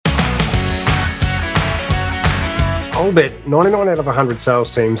I'll bet 99 out of 100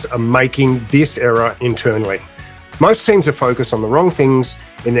 sales teams are making this error internally. Most teams are focused on the wrong things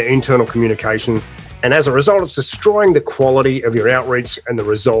in their internal communication, and as a result, it's destroying the quality of your outreach and the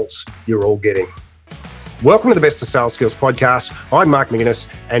results you're all getting. Welcome to the Best of Sales Skills podcast. I'm Mark McGuinness,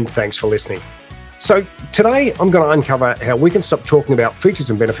 and thanks for listening. So today, I'm going to uncover how we can stop talking about features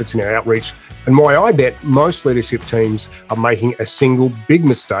and benefits in our outreach, and why I bet most leadership teams are making a single big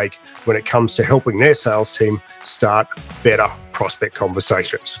mistake when it comes to helping their sales team start better prospect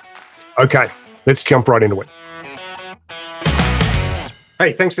conversations. Okay, let's jump right into it.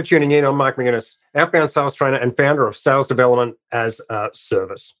 Hey, thanks for tuning in. I'm Mark McGuinness, outbound sales trainer and founder of Sales Development as a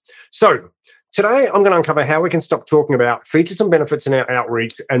Service. So today, I'm going to uncover how we can stop talking about features and benefits in our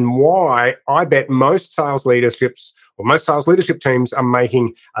outreach and why I bet most sales leadership teams are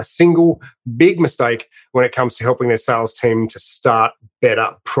making a single big mistake when it comes to helping their sales team to start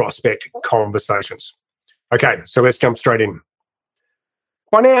better prospect conversations. Okay, so let's jump straight in.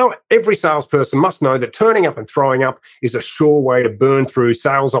 By now, every salesperson must know that turning up and throwing up is a sure way to burn through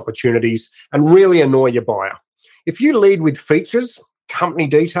sales opportunities and really annoy your buyer. If you lead with features, company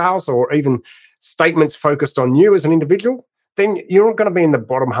details, or even statements focused on you as an individual, then you're not going to be in the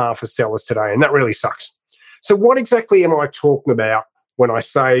bottom half of sellers today, and that really sucks. So what exactly am I talking about when I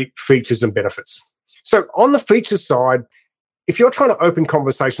say features and benefits? So on the features side, if you're trying to open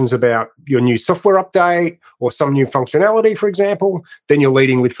conversations about your new software update or some new functionality, for example, then you're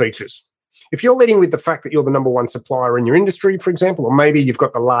leading with features. If you're leading with the fact that you're the number one supplier in your industry, for example, or maybe you've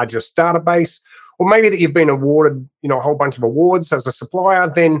got the largest database, or maybe that you've been awarded, a whole bunch of awards as a supplier,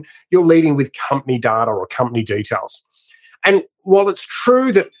 then you're leading with company data or company details. And while it's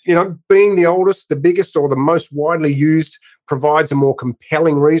true that, being the oldest, the biggest, or the most widely used provides a more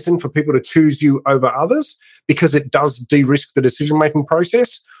compelling reason for people to choose you over others because it does de-risk the decision-making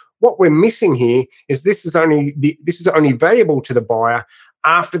process, what we're missing here is this is only valuable to the buyer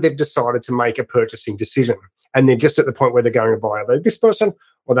after they've decided to make a purchasing decision. And they're just at the point where they're going to buy either this person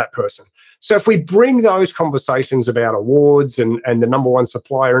or that person. So if we bring those conversations about awards and the number one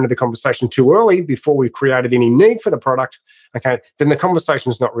supplier into the conversation too early before we've created any need for the product, okay, then the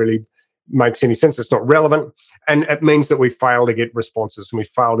conversation's not really makes any sense. It's not relevant. And it means that we fail to get responses and we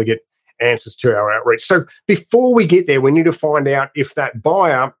fail to get answers to our outreach. So before we get there, we need to find out if that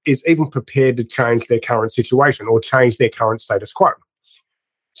buyer is even prepared to change their current situation or change their current status quo.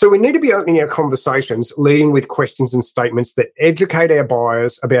 So we need to be opening our conversations, leading with questions and statements that educate our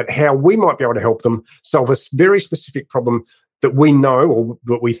buyers about how we might be able to help them solve a very specific problem that we know or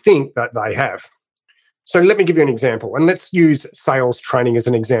that we think that they have. So let me give you an example, and let's use sales training as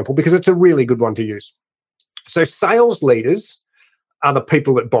an example because it's a really good one to use. So sales leaders are the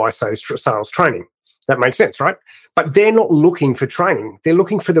people that buy sales training. That makes sense, right? But they're not looking for training. They're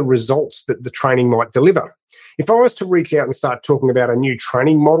looking for the results that the training might deliver. If I was to reach out and start talking about a new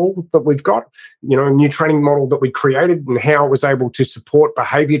training model that we've got, a new training model that we created and how it was able to support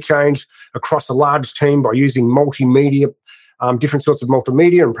behavior change across a large team by using multimedia, different sorts of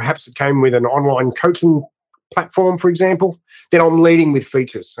multimedia, and perhaps it came with an online coaching platform, for example, then I'm leading with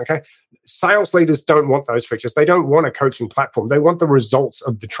features, okay? Sales leaders don't want those features. They don't want a coaching platform. They want the results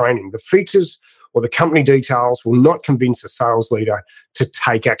of the training. The features or the company details will not convince a sales leader to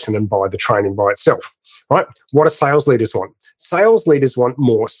take action and buy the training by itself, right? What do sales leaders want? Sales leaders want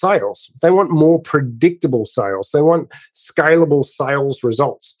more sales. They want more predictable sales. They want scalable sales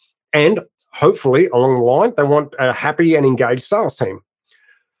results. And hopefully, along the line, they want a happy and engaged sales team.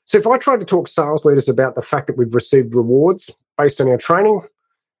 So if I try to talk sales leaders about the fact that we've received rewards based on our training,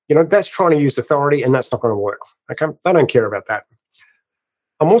 that's trying to use authority, and that's not going to work. Okay, they don't care about that.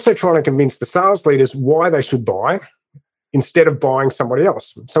 I'm also trying to convince the sales leaders why they should buy instead of buying somebody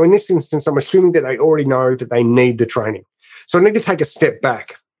else. So in this instance, I'm assuming that they already know that they need the training. So I need to take a step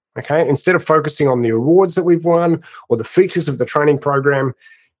back. Okay, instead of focusing on the awards that we've won or the features of the training program,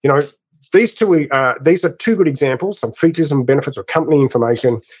 these are two good examples of features and benefits or company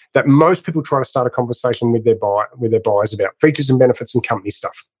information that most people try to start a conversation with their buyers about features and benefits and company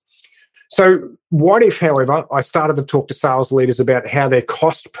stuff. So what if, however, I started to talk to sales leaders about how their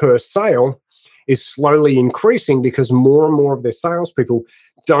cost per sale is slowly increasing because more and more of their salespeople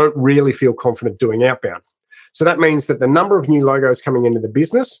don't really feel confident doing outbound. So that means that the number of new logos coming into the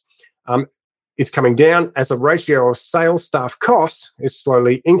business is coming down as a ratio of sales staff cost is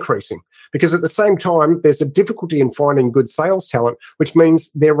slowly increasing. Because at the same time, there's a difficulty in finding good sales talent, which means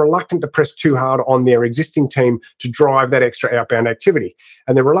they're reluctant to press too hard on their existing team to drive that extra outbound activity.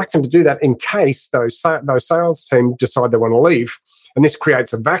 And they're reluctant to do that in case those sales team decide they want to leave. And this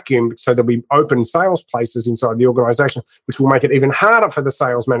creates a vacuum, so there'll be open sales places inside the organization, which will make it even harder for the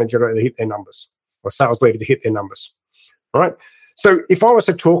sales manager to hit their numbers or sales leader to hit their numbers. All right. So if I was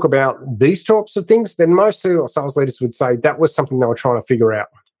to talk about these types of things, then most sales leaders would say that was something they were trying to figure out.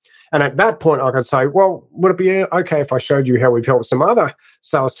 And at that point, I could say, well, would it be okay if I showed you how we've helped some other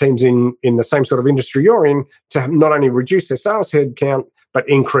sales teams in the same sort of industry you're in to not only reduce their sales headcount, but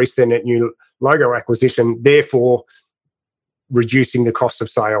increase their net new logo acquisition, therefore reducing the cost of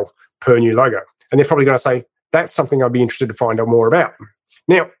sale per new logo? And they're probably going to say, that's something I'd be interested to find out more about.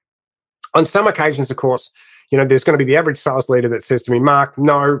 Now, on some occasions, of course, there's going to be the average sales leader that says to me, Mark,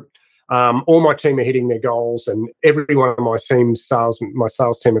 no, all my team are hitting their goals, and every one of my sales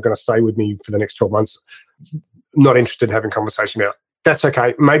team are going to stay with me for the next 12 months. Not interested in having a conversation about it. That's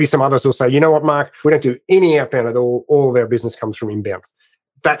okay. Maybe some others will say, you know what, Mark, we don't do any outbound at all. All of our business comes from inbound.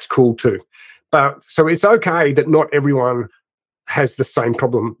 That's cool too. But so it's okay that not everyone has the same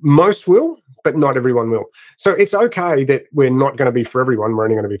problem. Most will, but not everyone will. So it's okay that we're not going to be for everyone. We're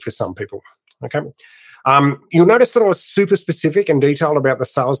only going to be for some people. Okay. You'll notice that I was super specific and detailed about the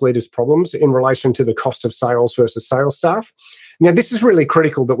sales leaders' problems in relation to the cost of sales versus sales staff. Now, this is really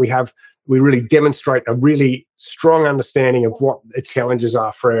critical that we really demonstrate a really strong understanding of what the challenges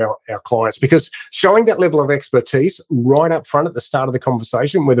are for our clients, because showing that level of expertise right up front at the start of the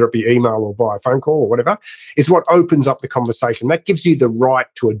conversation, whether it be email or by a phone call or whatever, is what opens up the conversation. That gives you the right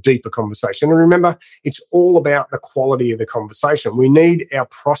to a deeper conversation. And remember, it's all about the quality of the conversation. We need our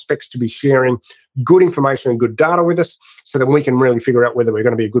prospects to be sharing good information and good data with us so that we can really figure out whether we're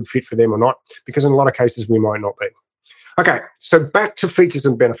going to be a good fit for them or not, because in a lot of cases, we might not be. Okay, so back to features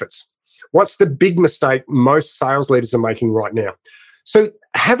and benefits. What's the big mistake most sales leaders are making right now? So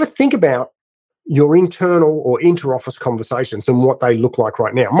have a think about your internal or inter-office conversations and what they look like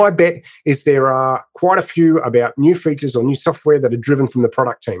right now. My bet is there are quite a few about new features or new software that are driven from the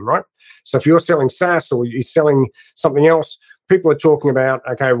product team, right? So if you're selling SaaS or you're selling something else, people are talking about,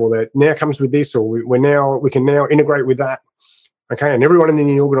 okay, well, that now comes with this, or we can now integrate with that. Okay, and everyone in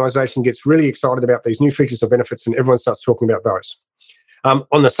the organization gets really excited about these new features or benefits, and everyone starts talking about those.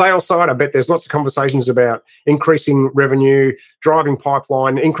 On the sales side, I bet there's lots of conversations about increasing revenue, driving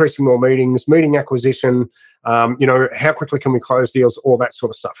pipeline, increasing more meetings, meeting acquisition, how quickly can we close deals, all that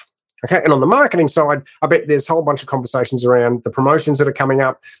sort of stuff. Okay, and on the marketing side, I bet there's a whole bunch of conversations around the promotions that are coming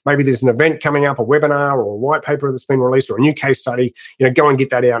up. Maybe there's an event coming up, a webinar or a white paper that's been released or a new case study. Go and get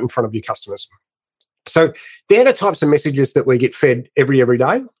that out in front of your customers. So they're the types of messages that we get fed every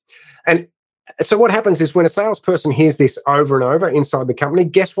day. And so what happens is when a salesperson hears this over and over inside the company,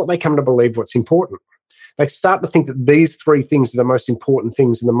 guess what they come to believe what's important? They start to think that these three things are the most important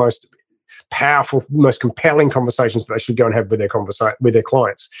things and the most powerful, most compelling conversations that they should go and have with their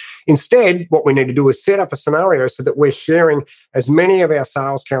clients. Instead, what we need to do is set up a scenario so that we're sharing as many of our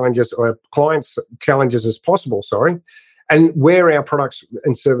sales challenges or clients' challenges as possible, and where our products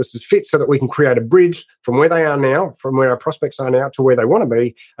and services fit so that we can create a bridge from where they are now, from where our prospects are now to where they want to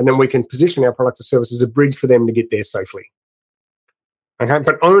be, and then we can position our product or service as a bridge for them to get there safely. Okay,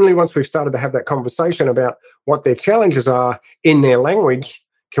 but only once we've started to have that conversation about what their challenges are in their language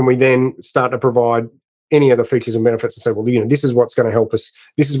can we then start to provide any other features and benefits and say, well, this is what's going to help us.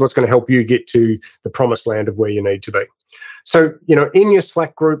 This is what's going to help you get to the promised land of where you need to be. So, in your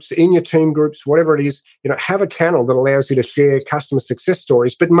Slack groups, in your team groups, whatever it is, have a channel that allows you to share customer success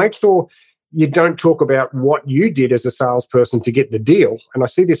stories, but make sure you don't talk about what you did as a salesperson to get the deal. And I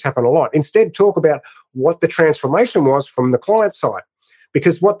see this happen a lot. Instead, talk about what the transformation was from the client side.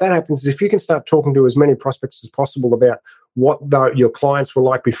 Because what that happens is if you can start talking to as many prospects as possible about what your clients were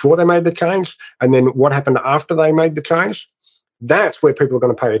like before they made the change and then what happened after they made the change, that's where people are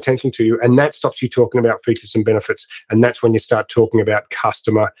going to pay attention to you, and that stops you talking about features and benefits, and that's when you start talking about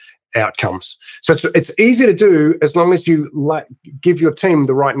customer outcomes. So it's easy to do as long as you give your team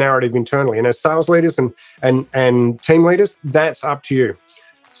the right narrative internally. And as sales leaders and team leaders, that's up to you.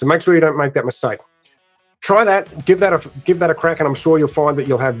 So make sure you don't make that mistake. Try that, give that a crack, and I'm sure you'll find that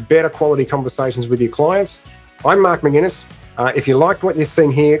you'll have better quality conversations with your clients. I'm Mark McGuinness. If you liked what you've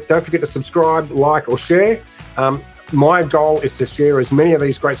seen here, don't forget to subscribe, like, or share. My goal is to share as many of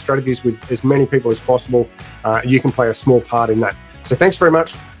these great strategies with as many people as possible. You can play a small part in that. So thanks very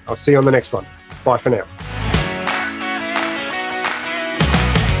much. I'll see you on the next one. Bye for now.